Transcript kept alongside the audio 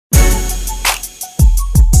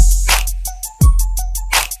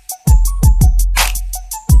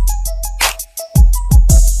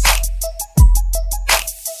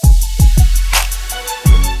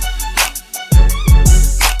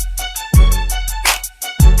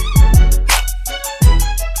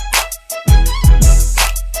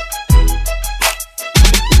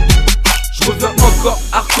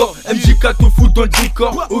4 au foot dans le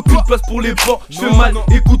décor. Aucune place pour les porcs, je fais mal,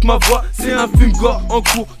 écoute ma voix. C'est un film gore en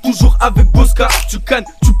cours, toujours avec Bosca. Tu cannes,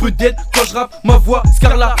 tu peux dead quand je rappe ma voix.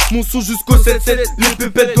 SanKara, mon son jusqu'au 7-7. Les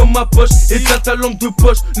pépettes dans ma poche, et t'as ta lampe de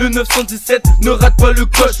poche. Le 917, ne rate pas le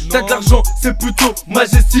coche. T'as de l'argent, c'est plutôt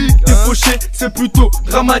MajestiK. T'es fauché, c'est plutôt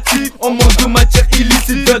dramatique. En manque de matière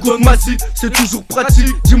illicite, d'un don massif, c'est toujours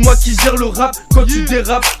pratique. Dis-moi qui gère le rap quand tu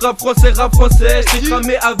dérapes. Rap français, j't'ai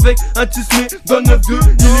cramé avec un tismé dans 9-2.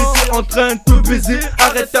 Il était en train de te baiser,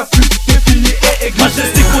 arrête ta pute, t'es fini et église.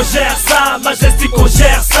 MajestiK on gère ça, MajestiK on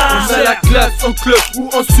gère ça. On a la classe en club ou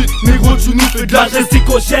ensuite, négro tu nous fais de la MajestiK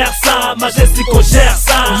on gère ça, MajestiK on gère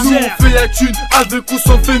ça. Nous on fait la thune, avec ou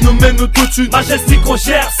sans phénomène autotune. MajestiK on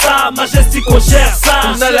gère ça, MajestiK on gère ça.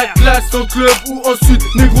 On a la classe en club ou ensuite,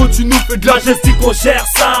 négro tu nous fais de la MajestiK on gère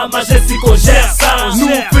ça, MajestiK on gère ça. Nous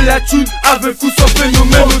on fait la thune, avec ou sans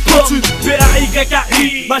phénomène autotune.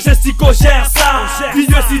 P-A-Y-K-I, MajestiK on gère ça.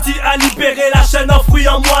 Video City a libéré la chaîne en fruit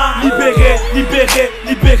en moi. Libérez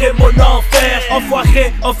mon enfer.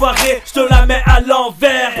 Enfoiré, je te la mets à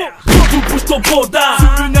l'envers. Tu bouges ton bonda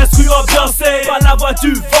sur une instru ambiancée. Pas la voix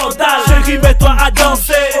du vandale. Chérie, mets-toi à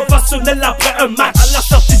danser. Ovationnel après un match. À la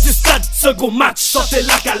sortie du stade, second match. Sentez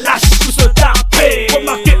la calache, tout se taper.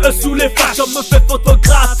 Remarquez eux sous les flashs, on me fait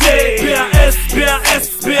photographier. B-A-S,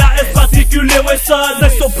 particulier Wesson.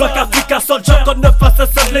 Section bloc Africa, son John, qu'on ne fasse un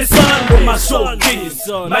seul les sons. On m'a choqué,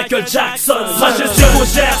 Michael Jackson. MajestiK on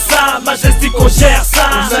gère ça, MajestiK on gère ça.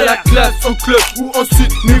 On a la classe en club ou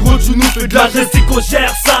ensuite, négro tu nous fais de la MajestiK on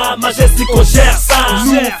gère ça, MajestiK on gère ça.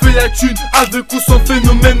 Nous on fait la thune, avec ou sans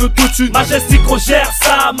phénomène autotune. MajestiK on gère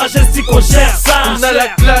ça, MajestiK on gère ça. On a la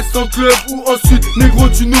classe en club ou ensuite, négro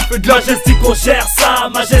tu nous fais de la MajestiK on gère ça,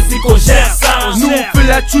 MajestiK on gère ça. Nous on fait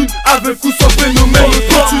la thune, avec ou sans phénomène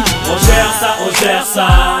autotune. On gère ça,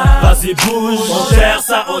 vas-y bouge. On gère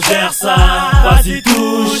ça, vas-y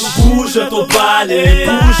touche. Bouge ton balai,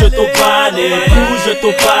 bouge ton balai. On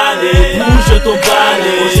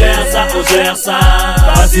gère ça,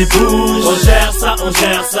 vas-y bouge. On gère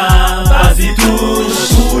ça, vas-y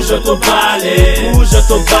touche. Bouge ton balai,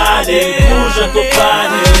 MajestiK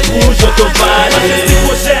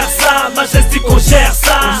on gère ça, MajestiK on gère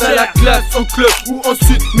ça. On a la classe en club ou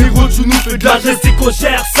ensuite, négro tu nous fais de la MajestiK on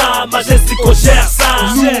gère ça, MajestiK on gère ça.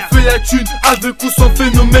 Nous on fait la thune, avec ou sans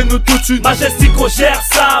phénomène autotune. MajestiK on gère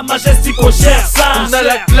ça, MajestiK on gère ça. On a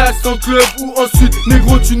la classe en club ou ensuite,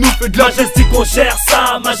 négro tu nous fais de la MajestiK on gère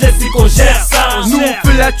ça, MajestiK on gère ça. Nous on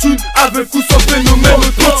fait la thune, avec ou sans phénomène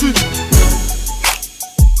autotune.